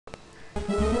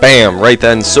Bam! Right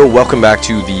then. So welcome back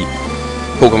to the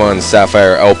Pokemon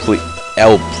Sapphire L-Plea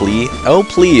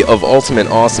of Ultimate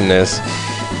Awesomeness.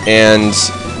 And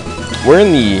we're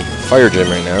in the Fire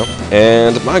Gym right now.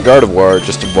 And my Gardevoir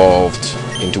just evolved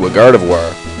into a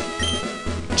Gardevoir.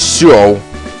 So,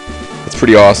 it's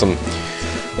pretty awesome.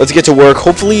 Let's get to work.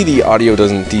 Hopefully the audio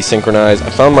doesn't desynchronize. I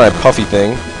found my puffy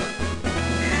thing.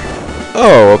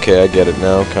 Oh, okay, I get it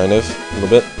now, kind of. A little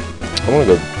bit. I want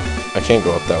to go... I can't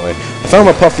go up that way. I found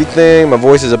my puffy thing. My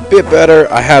voice is a bit better.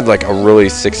 I had like a really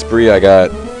sick spree. I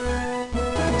got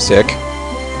sick.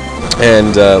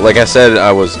 And like I said,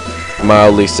 I was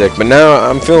mildly sick. But now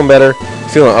I'm feeling better.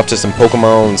 Feeling up to some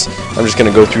Pokemons. I'm just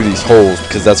going to go through these holes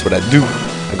because that's what I do.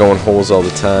 I go in holes all the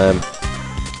time.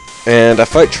 And I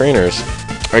fight trainers.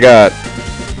 I got...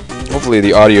 Hopefully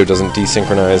the audio doesn't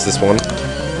desynchronize this one.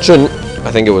 Shouldn't.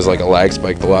 I think it was like a lag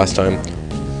spike the last time.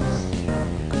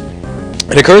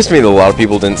 It occurs to me that a lot of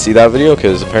people didn't see that video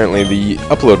because apparently the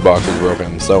upload box was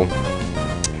broken. So,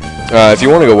 if you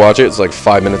want to go watch it, it's like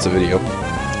 5 minutes of video.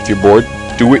 If you're bored,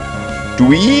 do it.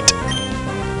 Do it!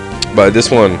 But this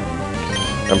one,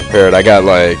 I'm prepared. I got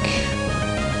like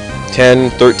 10,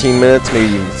 13 minutes,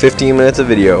 maybe 15 minutes of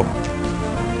video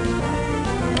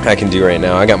I can do right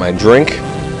now. I got my drink.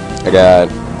 I got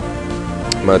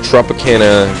my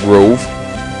Tropicana Grove.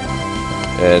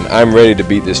 And I'm ready to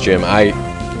beat this gym.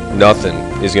 Nothing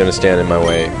is going to stand in my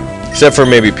way, except for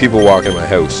maybe people walking in my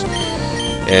house,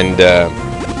 and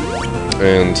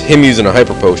him using a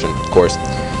hyper potion, of course.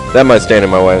 That might stand in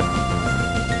my way.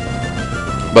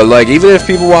 But like, even if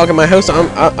people walk in my house,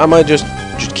 I might just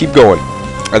keep going.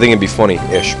 I think it'd be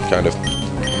funny-ish, kind of.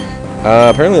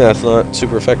 Apparently that's not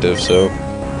super effective, so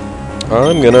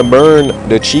I'm gonna burn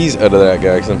the cheese out of that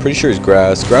guy because I'm pretty sure he's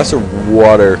grass. Grass or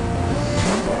water?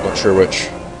 Not sure which.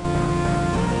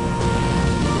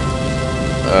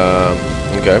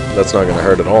 Okay, that's not gonna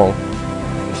hurt at all.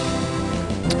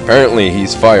 Apparently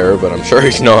he's fire, but I'm sure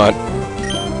he's not.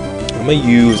 I'm gonna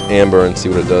use Amber and see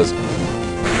what it does.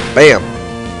 Bam!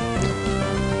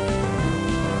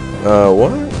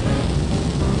 What?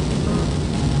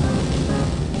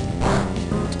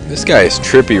 This guy is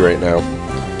trippy right now.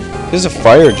 This is a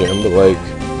fire gym, but like...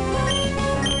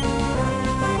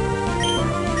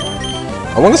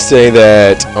 I want to say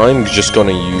that I'm just going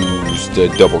to use the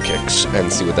double kicks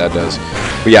and see what that does.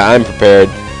 But yeah, I'm prepared.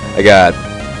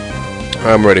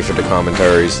 I'm ready for the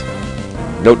commentaries.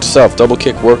 Note to self, double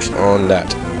kick works on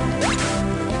that.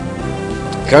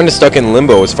 Kind of stuck in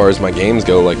limbo as far as my games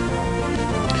go. Like,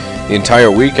 the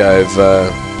entire week I've,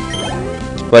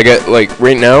 like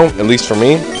right now, at least for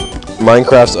me,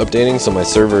 Minecraft's updating, so my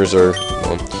servers are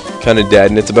kind of dead,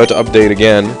 and it's about to update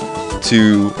again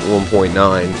to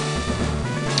 1.9.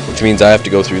 Which means I have to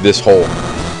go through this hole.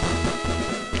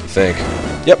 I think.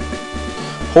 Yep.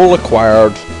 Hole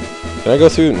acquired. Can I go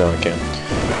through? No, I can't.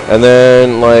 And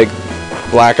then, like,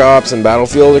 Black Ops and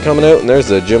Battlefield are coming out, and there's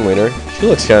the gym leader. She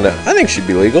looks kinda... I think she'd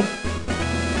be legal.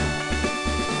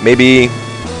 Maybe...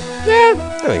 Yeah,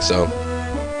 I think so.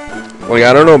 Like,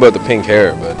 I don't know about the pink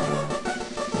hair, but...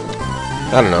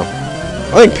 I don't know.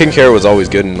 I think pink hair was always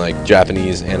good in, like,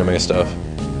 Japanese anime stuff.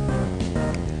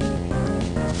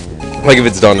 Like, if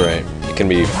it's done right, it can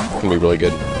be really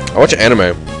good. I watch anime,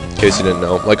 in case you didn't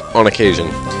know, like, on occasion.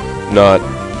 I'm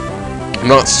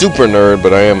not super nerd,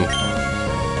 but I am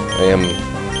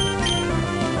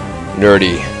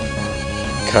nerdy,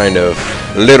 kind of,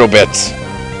 a little bit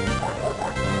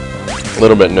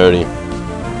nerdy.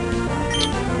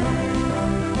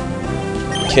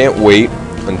 Can't wait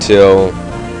until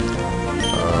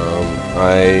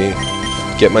I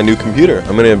get my new computer.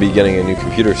 I'm gonna be getting a new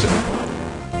computer soon.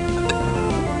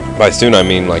 By soon, I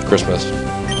mean like Christmas.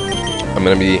 I'm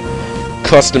gonna be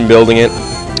custom building it.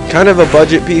 Kind of a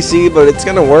budget PC, but it's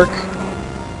gonna work.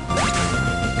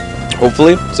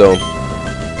 Hopefully. So,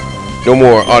 no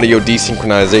more audio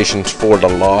desynchronizations for the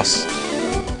loss.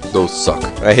 Those suck.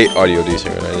 I hate audio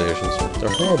desynchronizations. They're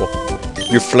horrible.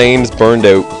 Your flames burned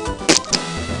out.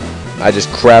 I just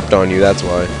crapped on you, that's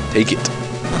why. Take it.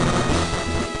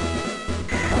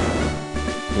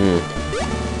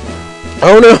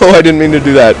 Oh no, I didn't mean to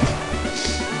do that.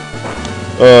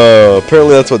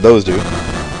 Apparently that's what those do.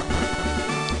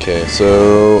 Okay,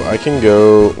 so I can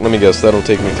go... Let me guess, that'll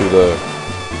take me through the...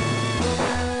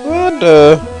 What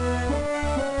the...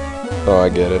 Oh, I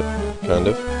get it. Kind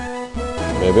of.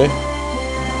 Maybe.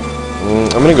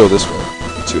 I'm gonna go this way.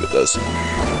 Let's see what it does.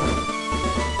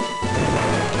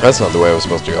 That's not the way I was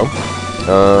supposed to go.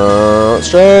 Let's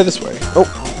try this way. Oh,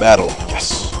 battle.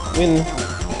 Yes. Win.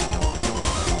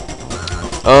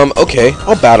 Okay,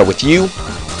 I'll battle with you.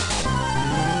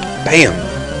 Bam!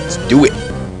 Let's do it.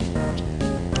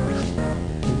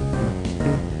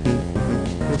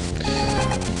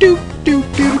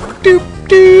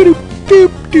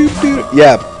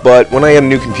 Yeah, but when I get a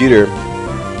new computer,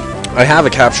 I have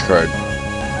a capture card.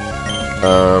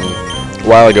 A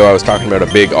while ago I was talking about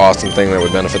a big awesome thing that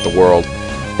would benefit the world.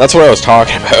 That's what I was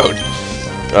talking about.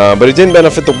 But it didn't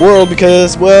benefit the world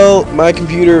because, well, my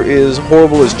computer is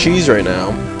horrible as cheese right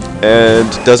now and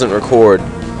doesn't record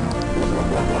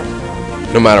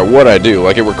no matter what I do.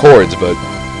 Like, it records, but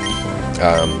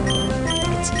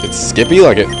it's skippy,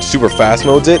 like it super fast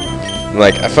modes it. And,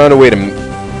 like, I found a way to I'm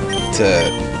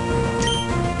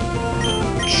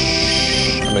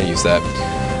gonna use that.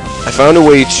 I found a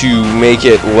way to make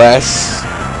it less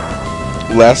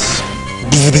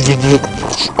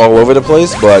all over the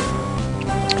place, but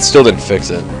it still didn't fix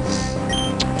it.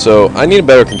 So I need a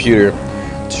better computer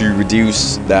to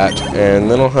reduce that, and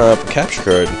then I'll have a capture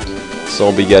card. So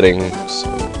I'll be getting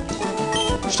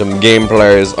some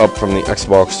gameplays up from the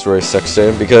Xbox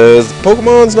 360 because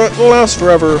Pokemon's not gonna last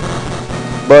forever.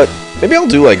 But maybe I'll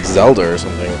do like Zelda or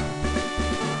something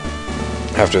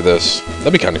after this.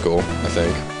 That'd be kind of cool, I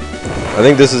think. I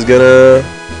think this is gonna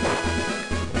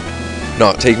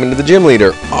not take me to the gym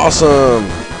leader. Awesome!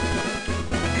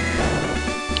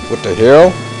 What the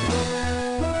hell?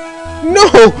 No!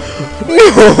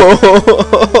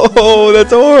 No!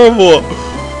 That's horrible!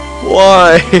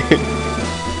 Why?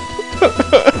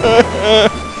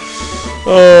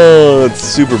 Oh, that's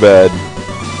super bad.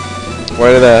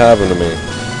 Why did that happen to me?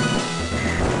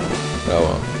 Oh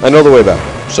well. I know the way back,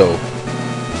 so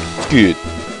it's good.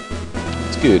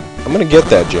 It's good. I'm gonna get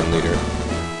that gym leader.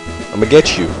 I'm gonna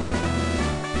get you.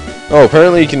 Oh,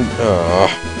 apparently you can.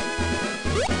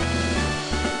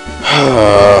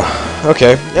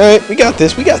 Okay. Alright, we got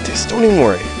this. We got this. Don't even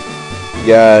worry. We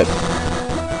got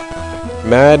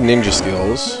mad ninja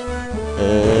skills,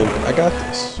 and I got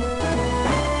this.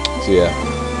 So yeah.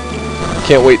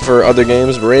 Can't wait for other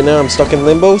games, but right now I'm stuck in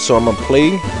limbo, so I'm gonna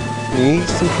play me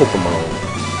some Pokemon.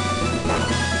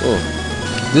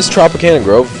 This Tropicana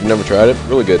Grove, if you've never tried it,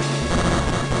 really good.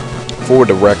 For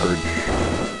the record.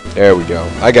 There we go.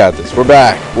 I got this. We're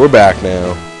back. We're back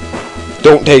now.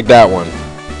 Don't take that one.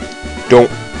 Don't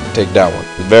take that one.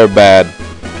 It's a very bad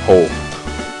hole.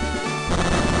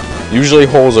 Usually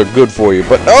holes are good for you,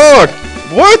 but oh,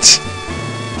 what?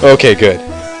 Okay, good.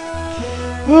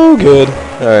 Oh, good.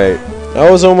 All right.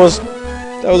 That was almost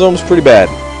pretty bad.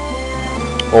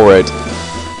 All right.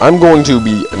 I'm going to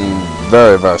be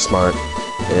very, very smart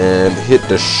and hit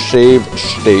the save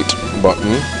state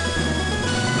button.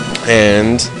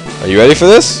 And are you ready for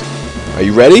this? Are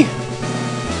you ready?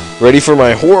 Ready for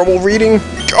my horrible reading?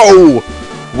 Go!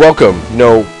 Welcome.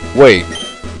 No, wait.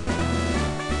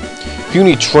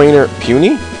 Puny trainer.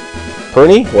 Puny?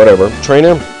 Perny? Whatever.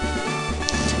 Trainer.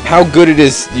 How good it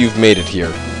is you've made it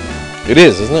here. It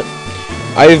is, isn't it?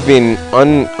 I've been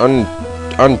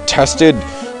untested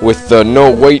with the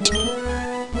no wait.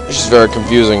 It's just very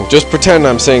confusing. Just pretend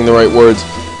I'm saying the right words.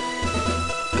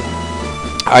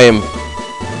 I am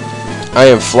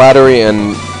Flattery,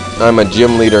 and I'm a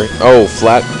gym leader. Oh,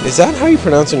 Flat. Is that how you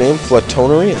pronounce your name?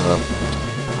 Flatonery?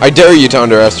 I dare you to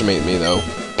underestimate me, though.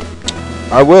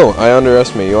 I will. I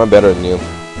underestimate you. I'm better than you.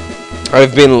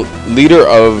 I've been leader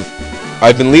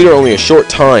only a short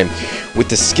time, with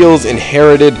the skills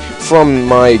inherited from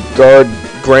my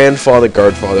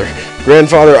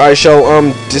grandfather. I shall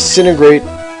disintegrate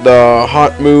the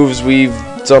hot moves, weave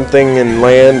something, and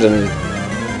land. And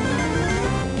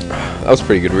that was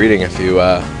pretty good reading, if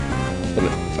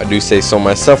I do say so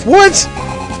myself. What?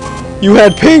 You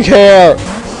had pink hair.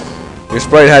 Your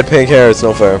sprite had pink hair. It's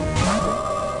no fair.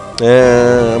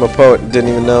 Yeah, I'm a poet. Didn't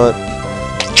even know it.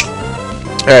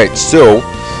 Alright, so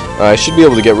I should be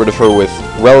able to get rid of her with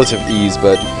relative ease,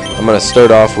 but I'm gonna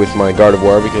start off with my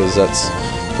Gardevoir because that's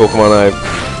Pokemon I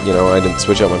didn't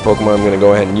switch out my Pokemon. I'm gonna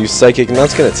go ahead and use Psychic, and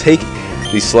that's gonna take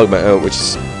the Slugma out, which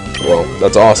is, well,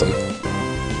 that's awesome.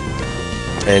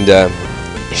 And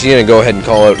she's gonna go ahead and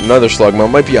call out another Slugma. It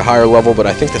might be a higher level, but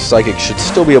I think the Psychic should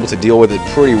still be able to deal with it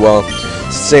pretty well.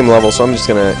 It's the same level, so I'm just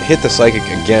gonna hit the Psychic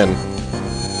again.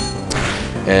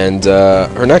 And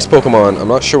her next Pokemon, I'm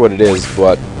not sure what it is,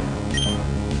 but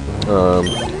I'm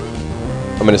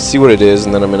gonna see what it is,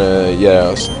 and then I'm gonna,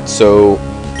 yeah, so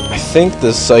I think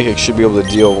the Psychic should be able to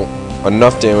deal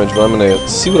enough damage, but I'm gonna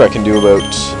see what I can do about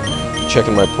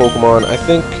checking my Pokemon. I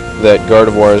think that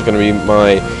Gardevoir is gonna be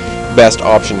my best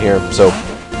option here. So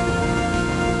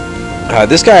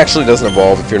this guy actually doesn't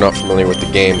evolve if you're not familiar with the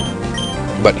game,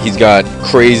 but he's got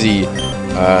crazy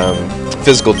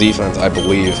physical defense, I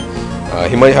believe.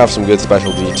 He might have some good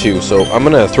specialty too, so I'm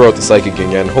gonna throw out the Psychic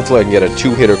again. Hopefully I can get a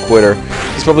two-hitter quitter.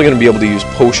 He's probably gonna be able to use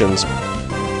potions,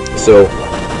 so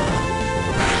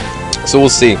we'll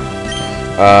see.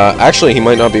 Actually, he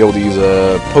might not be able to use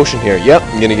a potion here. Yep,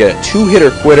 I'm gonna get a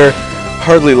 2-hitter quitter.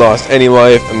 Hardly lost any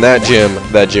life, and that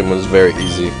gym was very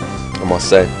easy, I must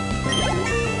say.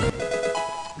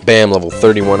 Bam, level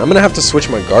 31. I'm gonna have to switch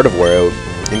my Gardevoir out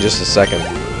in just a second,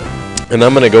 and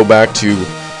I'm gonna go back to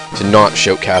not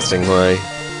shoutcasting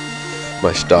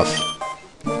my stuff.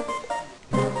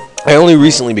 I only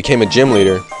recently became a gym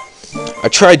leader. I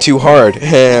tried too hard.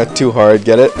 Too hard,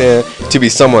 get it? To be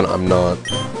someone I'm not.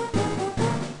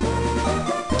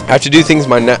 I have to do things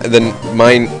my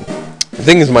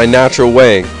natural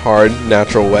way. Hard,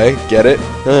 natural way. Get it?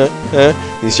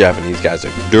 These Japanese guys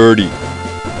are dirty.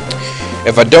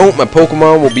 If I don't, my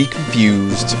Pokemon will be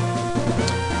confused.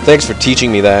 Thanks for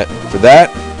teaching me that. For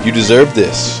that, you deserve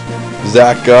this.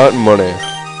 Zach got money.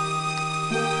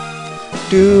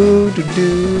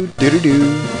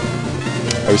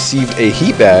 I received a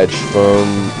heat badge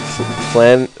from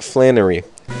Flannery.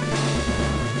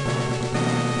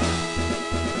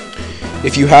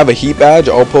 If you have a heat badge,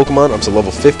 all Pokemon up to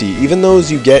level 50, even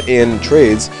those you get in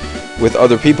trades with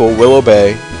other people, will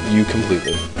obey you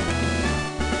completely.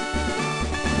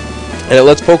 And it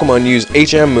lets Pokemon use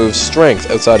HM moves Strength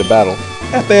outside of battle.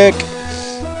 Epic!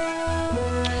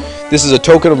 This is a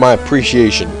token of my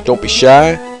appreciation. Don't be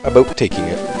shy about taking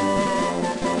it.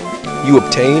 You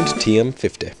obtained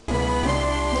TM50.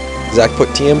 Zach put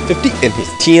TM50 in his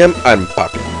TM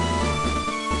Unpopular.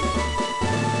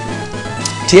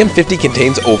 TM50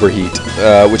 contains Overheat,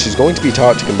 which is going to be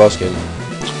taught to Combustion,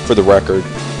 for the record.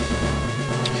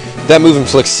 That move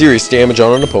inflicts serious damage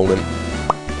on an opponent,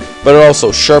 but it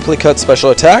also sharply cuts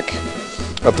special attack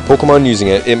of the Pokemon using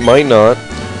it. It might not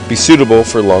be suitable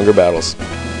for longer battles.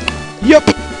 Yep.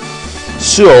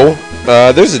 So,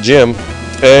 there's a gym,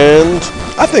 and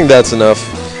I think that's enough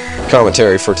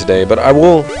commentary for today, but I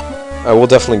will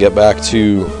definitely get back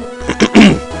to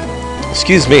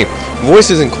excuse me, voice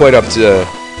isn't quite up to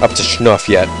snuff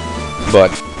yet, but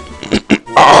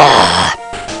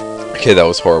okay, that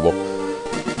was horrible.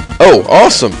 Oh,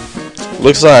 awesome.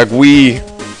 Looks like we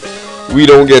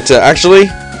don't get to actually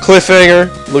cliffhanger.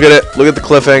 Look at it. Look at the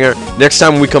cliffhanger. Next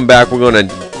time we come back, we're going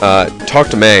to talk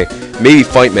to May, maybe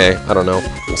fight May. I don't know.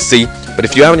 We'll see. But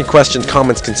if you have any questions,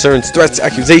 comments, concerns, threats,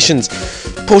 accusations,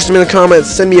 post them in the comments,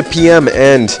 send me a PM,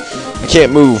 and I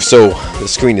can't move, so the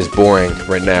screen is boring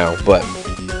right now. But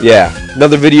yeah,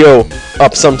 another video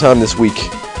up sometime this week.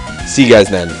 See you guys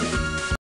then.